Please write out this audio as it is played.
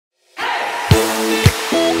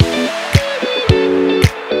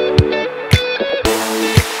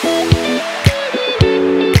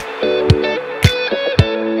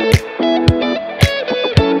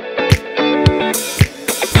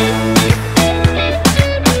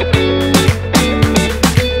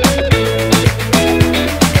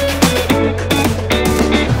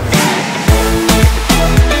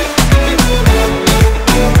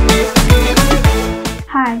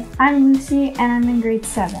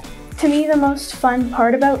To me, the most fun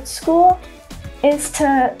part about school is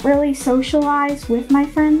to really socialize with my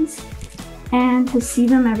friends and to see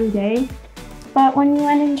them every day. But when we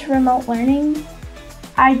went into remote learning,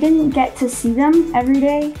 I didn't get to see them every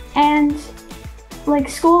day. And like,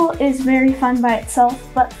 school is very fun by itself,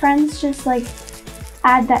 but friends just like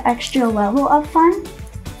add that extra level of fun.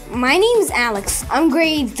 My name's Alex. I'm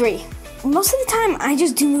grade 3. Most of the time, I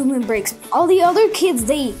just do movement breaks. All the other kids,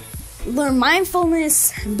 they learn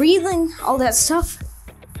mindfulness, breathing, all that stuff,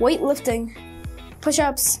 weightlifting,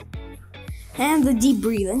 push-ups, and the deep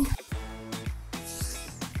breathing.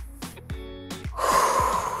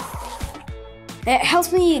 It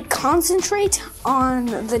helps me concentrate on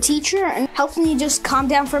the teacher and helps me just calm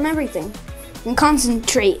down from everything and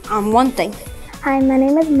concentrate on one thing. Hi, my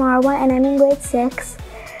name is Marwa and I'm in grade 6.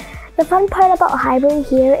 The fun part about Highbury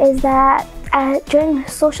here is that during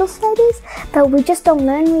social studies that we just don't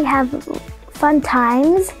learn, we have fun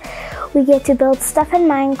times. We get to build stuff in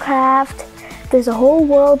Minecraft. There's a whole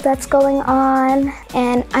world that's going on,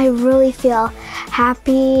 and I really feel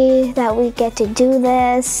happy that we get to do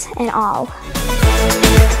this and all.